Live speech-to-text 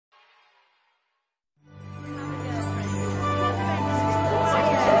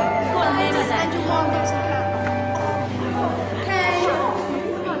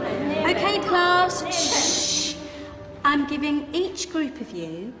give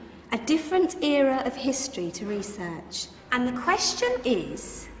you a different era of history to research. And the question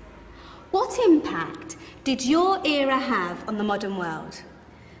is, what impact did your era have on the modern world?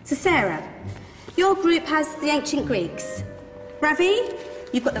 So Sarah, your group has the ancient Greeks. Ravi,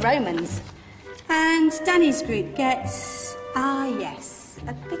 you've got the Romans. And Danny's group gets, yes,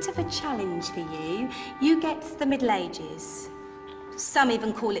 a bit of a challenge for you. You get the Middle Ages. Some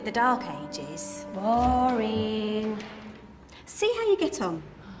even call it the Dark Ages. Boring. See how you get on.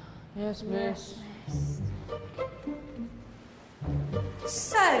 Yes, miss.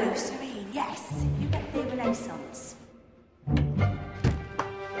 So, Serene, yes, you get the Renaissance.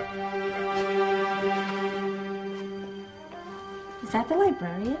 Is that the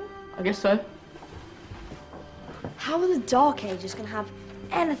librarian? I guess so. How are the Dark Ages going to have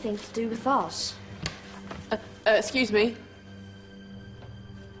anything to do with us? Excuse me.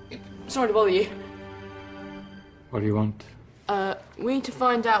 Sorry to bother you. What do you want? We need to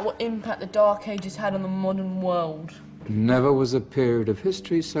find out what impact the Dark Ages had on the modern world. Never was a period of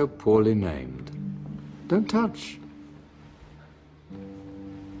history so poorly named. Don't touch.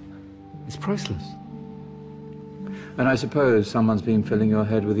 It's priceless. And I suppose someone's been filling your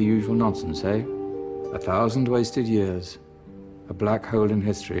head with the usual nonsense, eh? 1,000 wasted years. A black hole in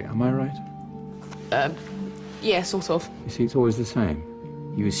history, am I right? Yeah, sort of. You see, it's always the same.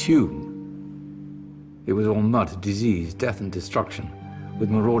 You assume it was all mud, disease, death and destruction, with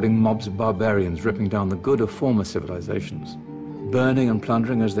marauding mobs of barbarians ripping down the good of former civilizations, burning and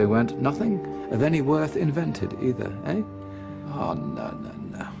plundering as they went. Nothing of any worth invented either, eh? Oh, no.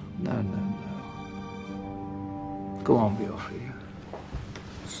 Go on, Beofrey.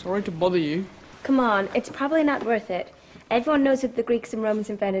 Sorry to bother you. Come on, it's probably not worth it. Everyone knows that the Greeks and Romans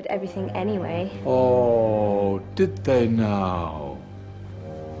invented everything anyway. Oh, did they now?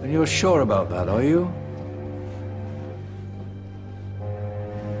 And you're sure about that, are you?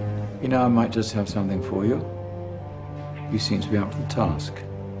 You know, I might just have something for you. You seem to be up to the task.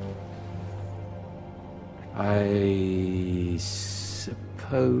 I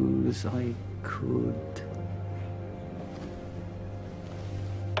suppose I could...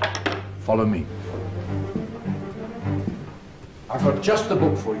 Follow me. I've got just the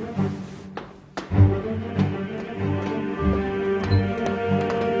book for you.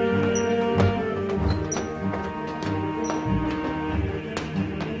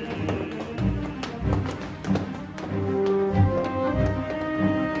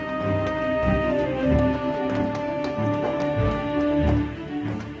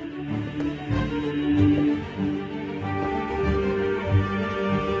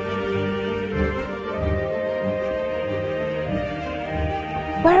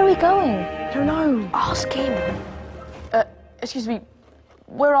 Where are we going? I don't know. Ask him. Excuse me.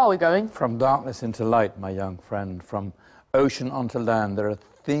 Where are we going? From darkness into light, my young friend. From ocean onto land, there are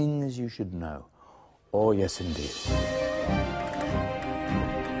things you should know. Oh, yes, indeed.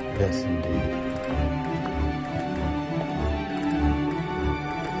 Yes, indeed.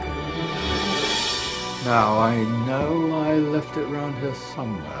 Now, I know I left it round here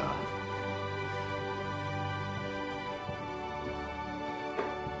somewhere.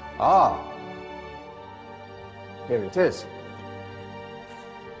 Ah, here it is.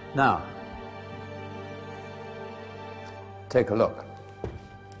 Now, take a look.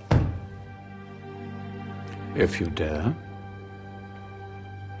 If you dare.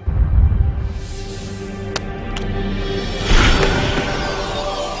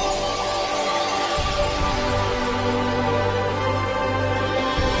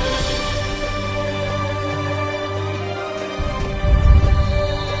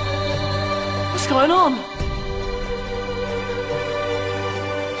 What's going on?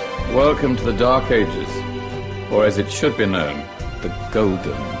 Welcome to the Dark Ages, or as it should be known, the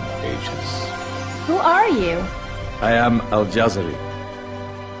Golden Ages. Who are you? I am Al-Jazari,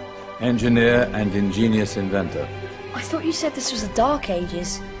 engineer and ingenious inventor. I thought you said this was the Dark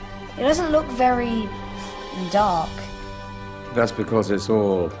Ages. It doesn't look very dark. That's because it's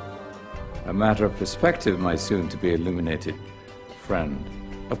all a matter of perspective, my soon-to-be illuminated friend.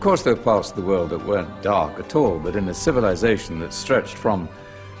 Of course, there are parts of the world that weren't dark at all, but in a civilization that stretched from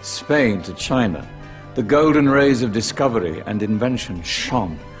Spain to China, the golden rays of discovery and invention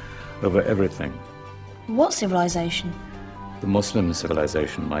shone over everything. What civilization? The Muslim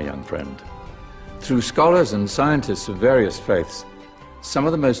civilization, my young friend. Through scholars and scientists of various faiths, some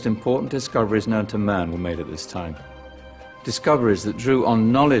of the most important discoveries known to man were made at this time. Discoveries that drew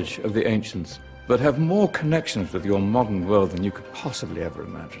on knowledge of the ancients, but have more connections with your modern world than you could possibly ever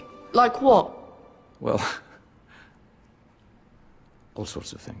imagine. Like what? Well, all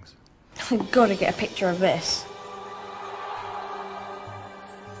sorts of things. I've got to get a picture of this.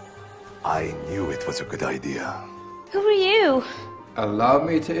 I knew it was a good idea. Who are you? Allow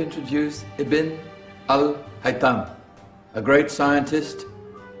me to introduce Ibn al-Haytham, a great scientist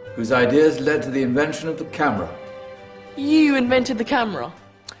whose ideas led to the invention of the camera. You invented the camera?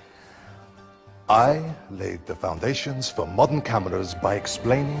 I laid the foundations for modern cameras by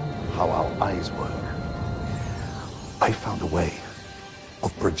explaining how our eyes work. I found a way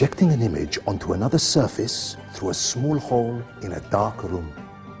of projecting an image onto another surface through a small hole in a dark room,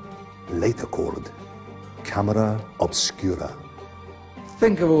 later called camera obscura.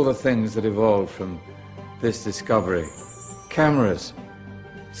 Think of all the things that evolved from this discovery. Cameras,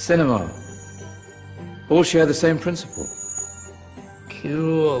 cinema, all share the same principle.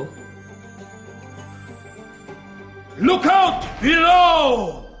 Cool. Look out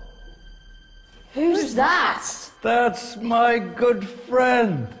below! Who's that? That's my good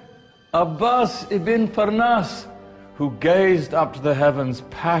friend, Abbas ibn Farnas, who gazed up to the heavens,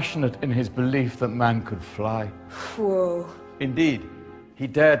 passionate in his belief that man could fly. Whoa. Indeed, he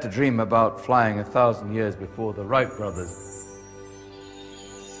dared to dream about flying 1,000 years before the Wright brothers.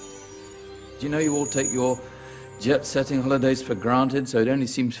 Do you know you all take your jet-setting holidays for granted, so it only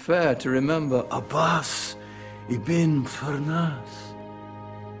seems fair to remember Abbas ibn Farnas?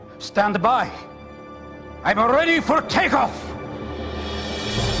 Stand by. I'm ready for takeoff.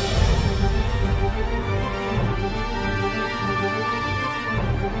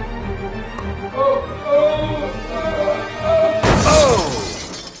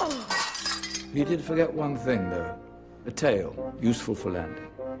 You did forget one thing, though. A tail, useful for landing.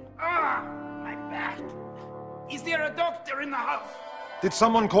 Ah, my back. Is there a doctor in the house? Did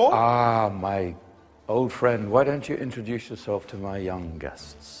someone call? Ah, my old friend, why don't you introduce yourself to my young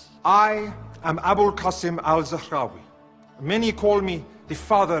guests? I am Abul Qasim al-Zahrawi. Many call me the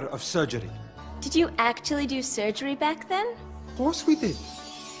father of surgery. Did you actually do surgery back then? Of course we did.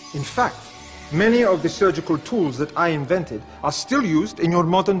 In fact, many of the surgical tools that I invented are still used in your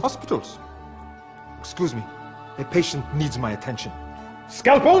modern hospitals. Excuse me, a patient needs my attention.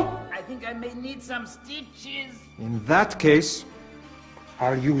 Scalpel? I think I may need some stitches. In that case,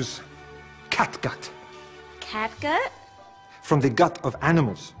 I'll use catgut. Catgut? From the gut of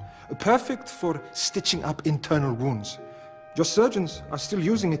animals. Perfect for stitching up internal wounds. Your surgeons are still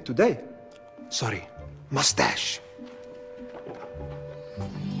using it today. Sorry, mustache.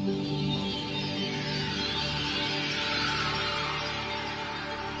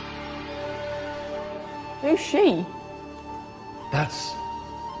 Who's she? That's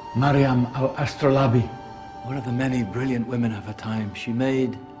Maryam al-Astrolabi, one of the many brilliant women of her time. She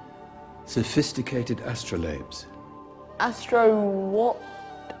made sophisticated astrolabes. Astro what?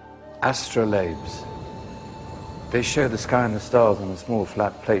 Astrolabes. They show the sky and the stars on a small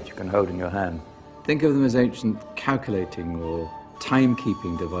flat plate you can hold in your hand. Think of them as ancient calculating or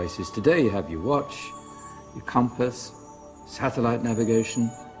timekeeping devices. Today you have your watch, your compass, satellite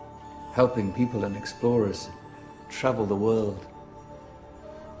navigation, helping people and explorers travel the world.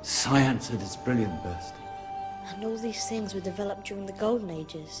 Science at its brilliant best. And all these things were developed during the Golden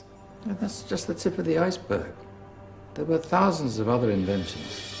Ages. And that's just the tip of the iceberg. There were thousands of other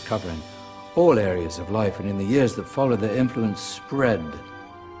inventions covering all areas of life, and in the years that followed, their influence spread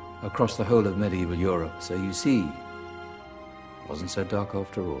across the whole of medieval Europe. So you see, it wasn't so dark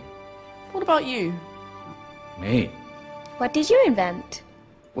after all. What about you? Me? What did you invent?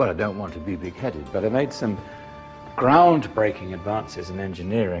 Well, I don't want to be big-headed, but I made some groundbreaking advances in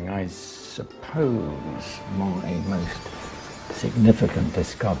engineering. I suppose my most significant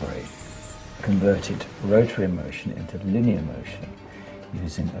discovery converted rotary motion into linear motion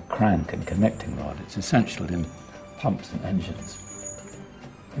using a crank and connecting rod. It's essential in pumps and engines.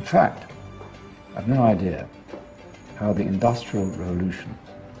 In fact, I've no idea how the Industrial Revolution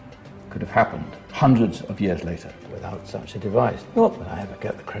could have happened hundreds of years later without such a device. Not that I ever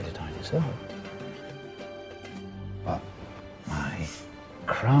get the credit I deserve. But my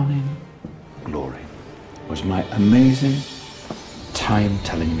crowning glory was my amazing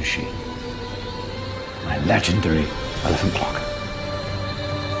time-telling machine. My legendary elephant clock.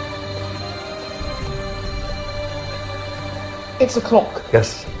 It's a clock.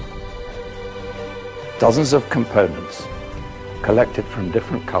 Yes. Dozens of components collected from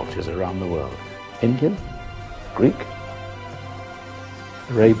different cultures around the world. Indian, Greek,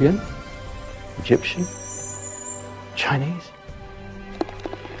 Arabian, Egyptian, Chinese.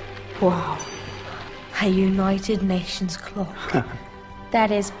 Wow. A United Nations clock. That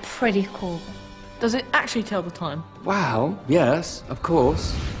is pretty cool. Does it actually tell the time? Wow, yes, of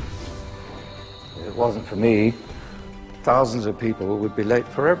course. If it wasn't for me, thousands of people would be late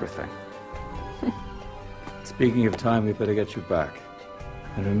for everything. Speaking of time, we better get you back.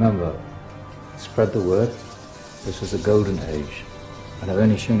 And remember, Spread the word. This was a golden age, and I've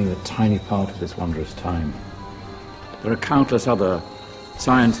only shown you a tiny part of this wondrous time. There are countless other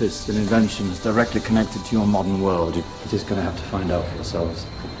scientists and inventions directly connected to your modern world. You're just going to have to find out for yourselves.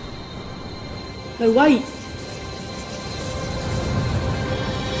 No, wait.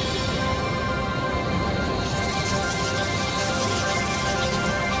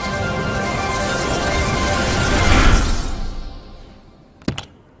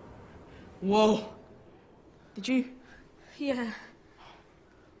 Whoa. Did you? Yeah.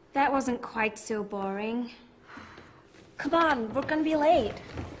 That wasn't quite so boring. Come on, we're gonna be late.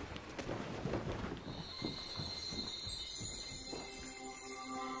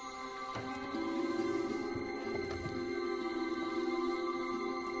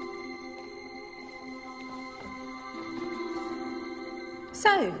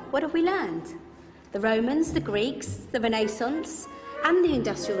 So, what have we learned? The Romans, the Greeks, the Renaissance, and the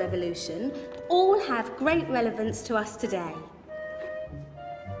Industrial Revolution all have great relevance to us today.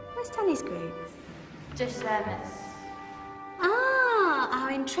 Where's Danny's group? Just there, miss. Ah,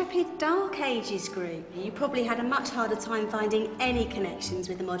 our intrepid Dark Ages group. You probably had a much harder time finding any connections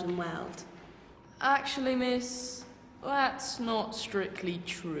with the modern world. Actually, miss, that's not strictly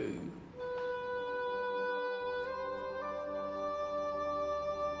true.